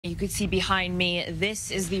You could see behind me, this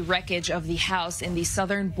is the wreckage of the house in the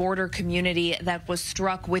southern border community that was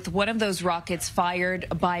struck with one of those rockets fired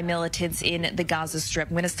by militants in the Gaza Strip.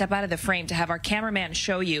 I'm going to step out of the frame to have our cameraman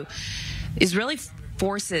show you. Israeli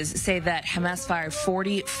forces say that Hamas fired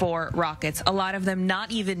 44 rockets, a lot of them not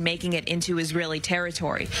even making it into Israeli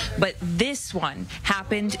territory. But this one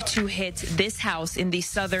happened to hit this house in the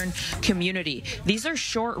southern community. These are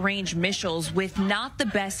short-range missiles with not the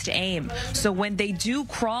best aim. So when they do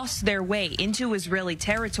cross their way into Israeli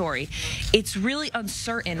territory, it's really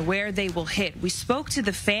uncertain where they will hit. We spoke to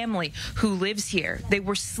the family who lives here. They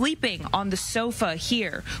were sleeping on the sofa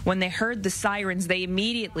here. When they heard the sirens, they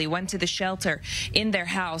immediately went to the shelter in their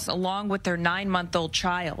house along with their 9-month-old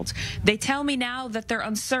child. They tell me now that they're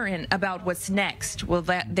uncertain about what's next. Well,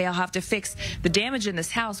 they'll have to fix the damage in this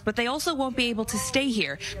house, but they also won't be able to stay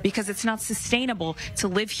here because it's not sustainable to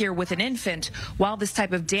live here with an infant while this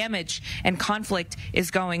type of damage and conflict is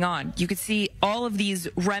going on. You could see all of these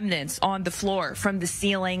remnants on the floor from the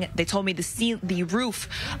ceiling. They told me the roof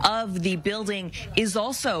of the building is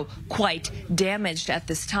also quite damaged at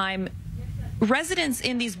this time. Residents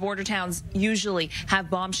in these border towns usually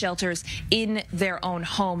have bomb shelters in their own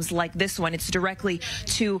homes like this one. It's directly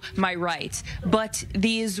to my right. But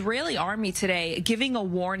the Israeli army today giving a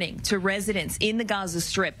warning to residents in the Gaza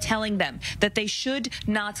Strip, telling them that they should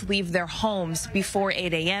not leave their homes before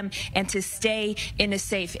 8 a.m. and to stay in a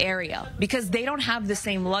safe area because they don't have the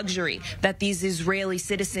same luxury that these Israeli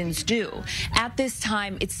citizens do. At this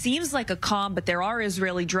time, it seems like a calm, but there are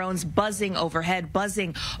Israeli drones buzzing overhead,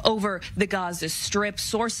 buzzing over the Gaza Strip.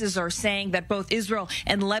 Sources are saying that both Israel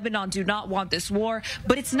and Lebanon do not want this war,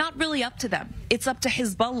 but it's not really up to them. It's up to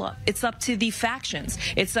Hezbollah. It's up to the factions.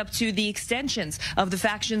 It's up to the extensions of the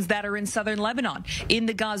factions that are in southern Lebanon, in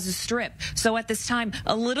the Gaza Strip. So at this time,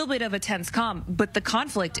 a little bit of a tense calm, but the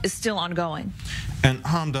conflict is still ongoing. And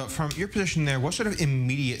Hamdah, from your position there, what sort of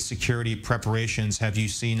immediate security preparations have you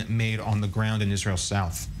seen made on the ground in Israel's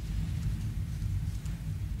south?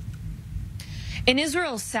 In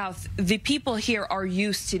Israel's south, the people here are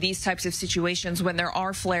used to these types of situations when there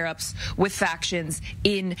are flare-ups with factions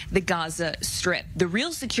in the Gaza Strip. The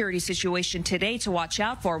real security situation today to watch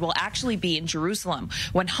out for will actually be in Jerusalem,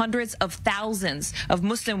 when hundreds of thousands of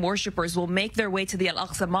Muslim worshippers will make their way to the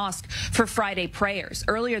Al-Aqsa mosque for Friday prayers.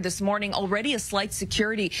 Earlier this morning, already a slight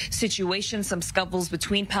security situation, some scuffles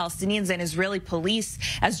between Palestinians and Israeli police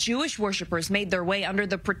as Jewish worshippers made their way under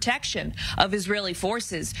the protection of Israeli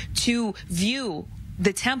forces to view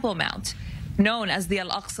the Temple Mount, known as the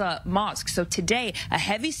Al-Aqsa Mosque. So today, a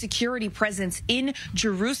heavy security presence in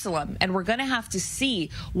Jerusalem, and we're going to have to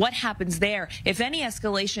see what happens there, if any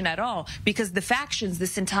escalation at all, because the factions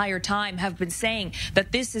this entire time have been saying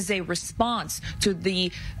that this is a response to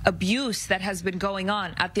the abuse that has been going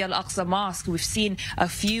on at the Al-Aqsa Mosque. We've seen a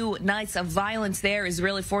few nights of violence there,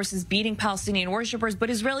 Israeli forces beating Palestinian worshippers, but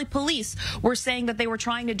Israeli police were saying that they were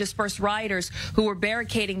trying to disperse rioters who were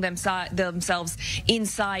barricading themselves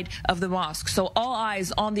inside of the mosque. So all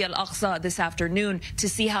eyes on the Al-Aqsa this afternoon to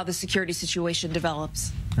see how the security situation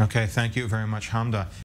develops. Okay, thank you very much, Hamdah.